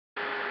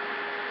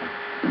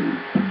This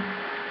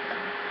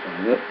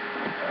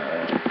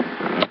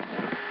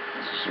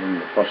is one of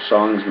the first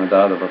songs my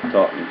dad ever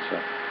taught me, so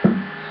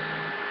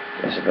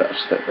I guess I better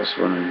stick this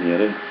one in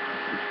here, eh?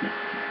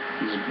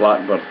 This is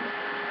Blackbird.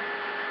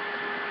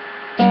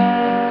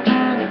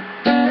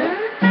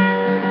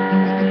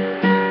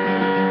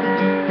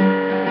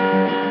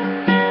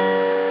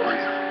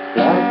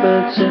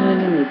 Blackbird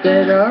singing in the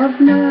dead of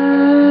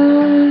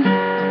night,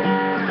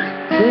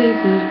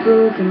 take his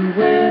broken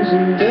wings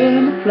and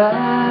learn to fly.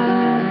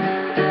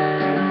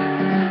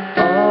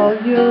 All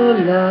your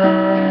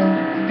life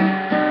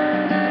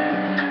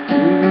you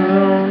were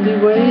only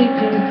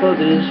waiting for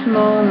this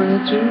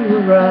moment to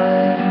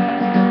arrive.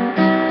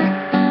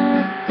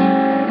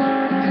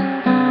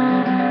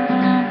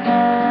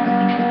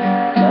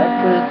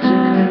 Blackbird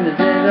singing in the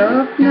dead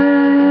of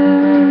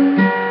night,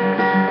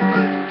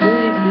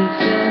 take his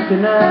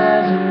sunken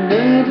eyes and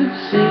let it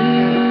see.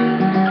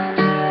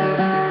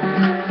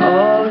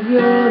 All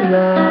your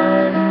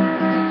life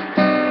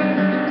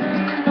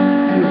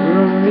you were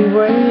only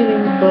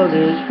waiting for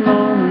this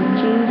moment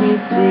to be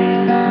free.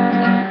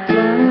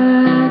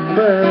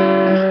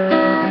 Blackbird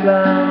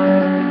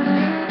flies,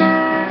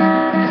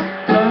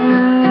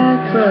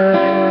 blackbird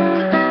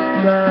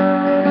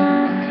flies,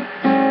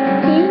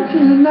 into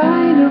the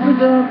night over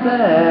the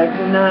black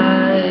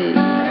night.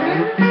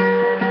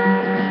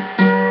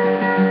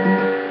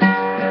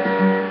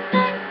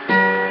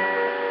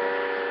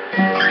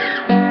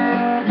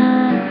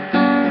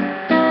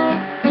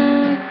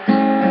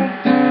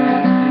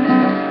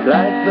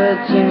 Blackbird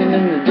singing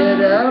in the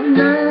dead of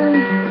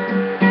night,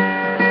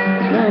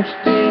 won't you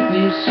take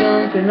these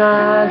sunken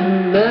eyes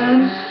and learn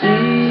to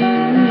see.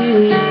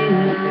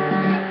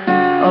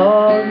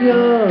 All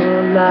your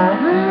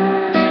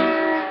life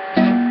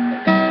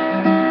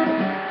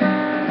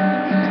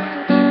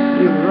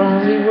you were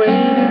only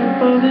waiting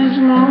for this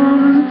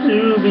moment to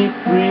be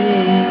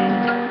free.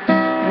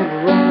 You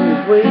were only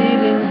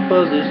waiting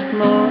for this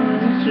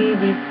moment to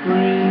be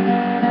free.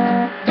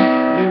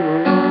 You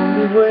were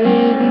only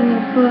waiting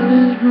for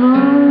this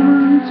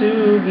moment to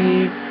be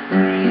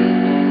free.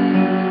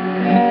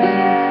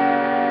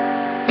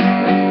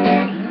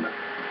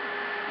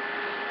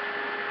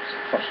 It's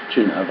the first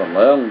tune I ever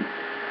learned.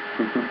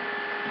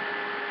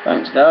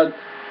 Thanks, Dad.